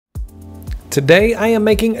Today I am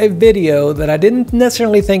making a video that I didn't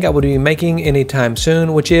necessarily think I would be making anytime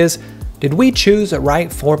soon, which is, did we choose the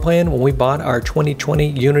right floor plan when we bought our 2020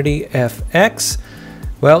 Unity FX?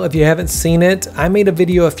 Well, if you haven't seen it, I made a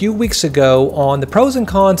video a few weeks ago on the pros and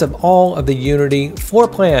cons of all of the Unity floor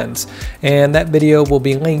plans, and that video will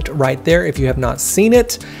be linked right there if you have not seen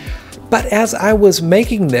it. But as I was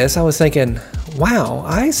making this, I was thinking, wow,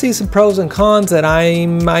 I see some pros and cons that I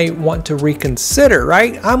might want to reconsider,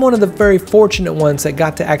 right? I'm one of the very fortunate ones that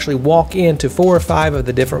got to actually walk into 4 or 5 of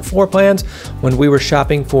the different floor plans when we were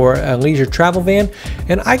shopping for a leisure travel van.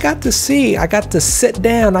 And I got to see, I got to sit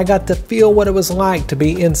down, I got to feel what it was like to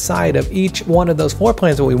be inside of each one of those floor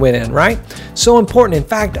plans that we went in, right? So important. In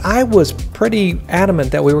fact, I was pretty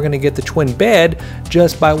adamant that we were going to get the twin bed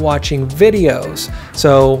just by watching videos.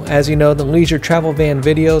 So as you know, the leisure travel van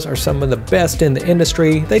videos are some of the best in the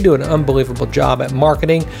industry. They do an unbelievable job at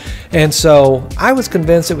marketing, and so I was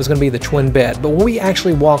convinced it was going to be the twin bed. But when we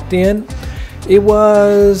actually walked in, it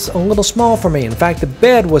was a little small for me. In fact, the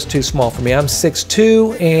bed was too small for me. I'm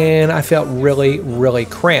 6'2", and I felt really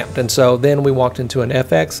cramped. And so then we walked into an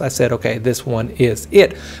FX. I said, okay, this one is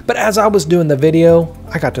it. But as I was doing the video,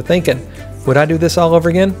 I got to thinking, would I do this all over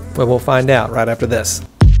again? Well, we'll find out right after this.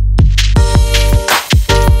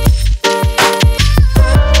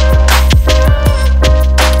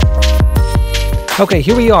 Okay,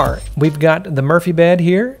 here we are. We've got the Murphy bed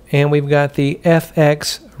here, and we've got the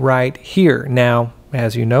FX right here. Now,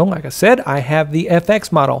 as you know, like I said, I have the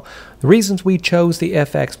FX model. The reasons we chose the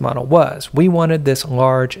FX model was we wanted this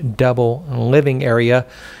large double living area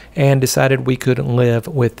and decided we could live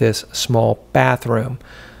with this small bathroom.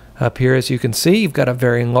 Up here, as you can see, you've got a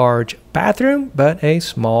very large bathroom, but a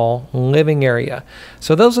small living area.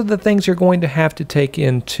 So those are the things you're going to have to take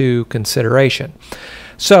into consideration.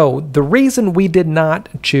 So the reason we did not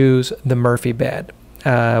choose the Murphy bed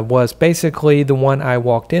was basically the one I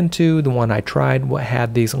walked into, the one I tried,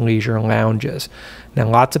 had these leisure lounges. Now,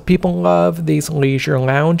 lots of people love these leisure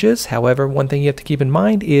lounges. However, one thing you have to keep in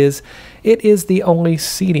mind is it is the only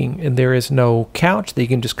seating, and there is no couch that you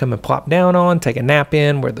can just come and plop down on, take a nap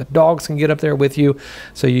in, where the dogs can get up there with you.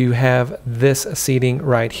 So you have this seating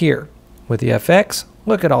right here. With the FX,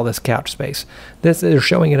 look at all this couch space. They're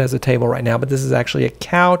showing it as a table right now, but this is actually a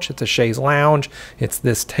couch. It's a chaise lounge. It's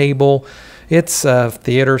this table. It's a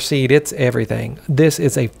theater seat. It's everything. This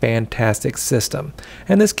is a fantastic system.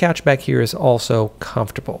 And this couch back here is also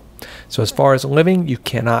comfortable. So as far as living, you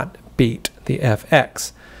cannot beat the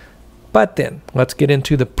FX. But then, let's get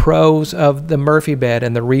into the pros of the Murphy bed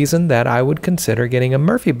and the reason that I would consider getting a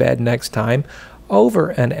Murphy bed next time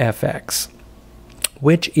over an FX,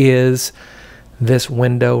 which is this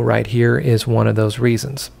window right here is one of those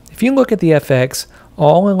reasons. If you look at the FX,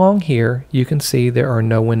 all along here, you can see there are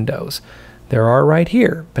no windows. There are right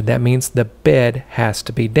here, but that means the bed has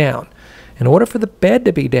to be down. In order for the bed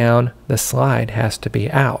to be down, the slide has to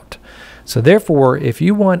be out. So therefore, if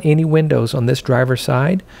you want any windows on this driver's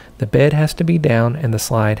side, the bed has to be down and the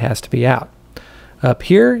slide has to be out. Up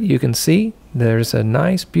here, you can see there's a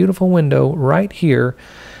nice, beautiful window right here,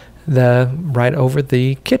 right over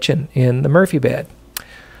the kitchen in the Murphy bed.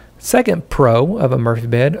 Second pro of a Murphy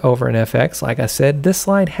bed over an FX, like I said, this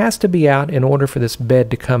slide has to be out in order for this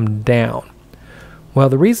bed to come down. Well,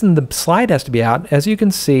 the reason the slide has to be out, as you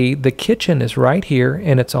can see, the kitchen is right here,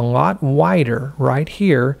 and it's a lot wider right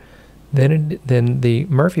here than the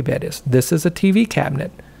Murphy bed is. This is a TV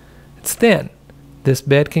cabinet. It's thin. This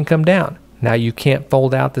bed can come down. Now, you can't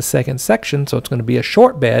fold out the second section, so it's going to be a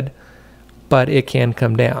short bed, but it can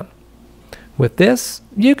come down. With this,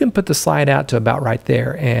 you can put the slide out to about right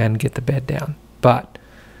there and get the bed down. But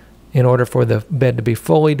in order for the bed to be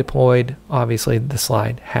fully deployed, obviously the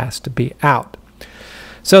slide has to be out.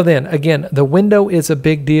 So then, again, the window is a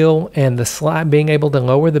big deal, and the slide, being able to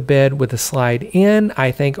lower the bed with the slide in,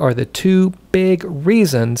 I think are the two big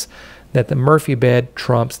reasons that the Murphy bed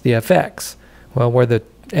trumps the FX. Well, where the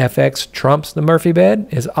FX trumps the Murphy bed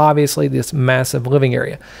is obviously this massive living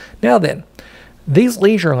area. Now then, these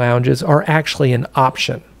leisure lounges are actually an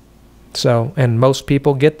option. So, and most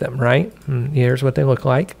people get them, right? And here's what they look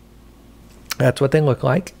like. That's what they look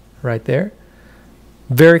like right there.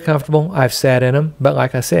 Very comfortable. I've sat in them, but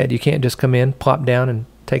like I said, you can't just come in, plop down, and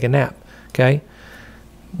take a nap, okay?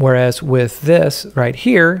 Whereas with this right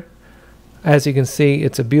here, as you can see,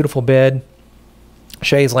 it's a beautiful bed,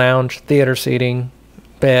 chaise lounge, theater seating,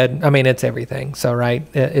 bed. I mean, it's everything. So, right,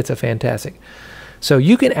 it's a fantastic. So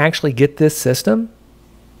you can actually get this system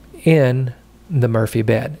in the Murphy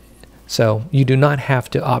bed. So you do not have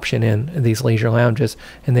to option in these leisure lounges,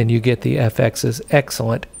 and then you get the FX's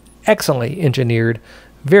excellently engineered,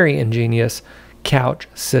 very ingenious couch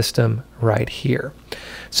system right here.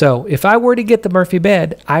 So if I were to get the Murphy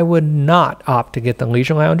bed, I would not opt to get the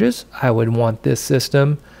leisure lounges. I would want this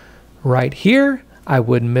system right here. I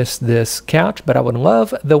would miss this couch, but I would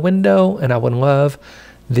love the window, and I would love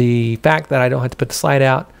the fact that I don't have to put the slide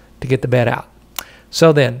out to get the bed out.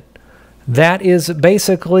 So then, that is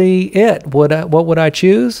basically it. What would I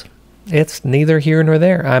choose? It's neither here nor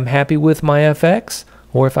there. I'm happy with my FX,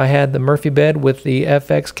 or if I had the Murphy bed with the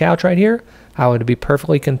FX couch right here, I would be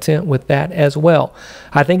perfectly content with that as well.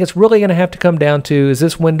 I think it's really going to have to come down to, is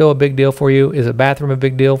this window a big deal for you? Is a bathroom a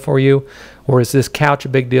big deal for you? Or is this couch a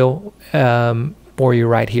big deal for you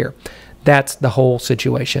right here? That's the whole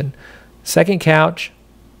situation. Second couch,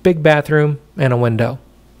 big bathroom, and a window.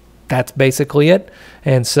 That's basically it.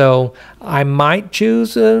 And so I might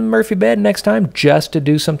choose a Murphy bed next time just to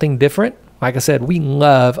do something different. Like I said, we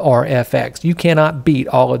love our FX. You cannot beat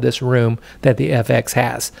all of this room that the FX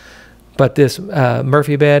has. But this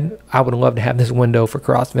Murphy bed, I would love to have this window for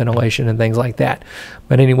cross ventilation and things like that.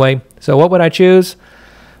 But anyway, so what would I choose?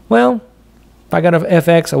 Well, if I got an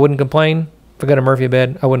FX, I wouldn't complain. If I got a Murphy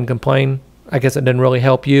bed, I wouldn't complain. I guess it didn't really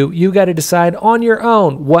help you. You got to decide on your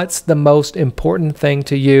own what's the most important thing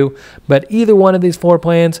to you. But either one of these floor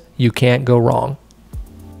plans, you can't go wrong.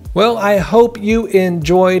 Well, I hope you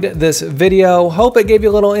enjoyed this video. Hope it gave you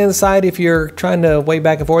a little insight if you're trying to weigh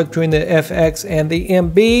back and forth between the FX and the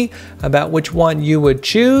MB about which one you would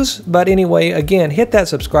choose. But anyway, again, hit that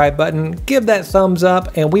subscribe button, give that thumbs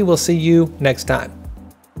up, and we will see you next time.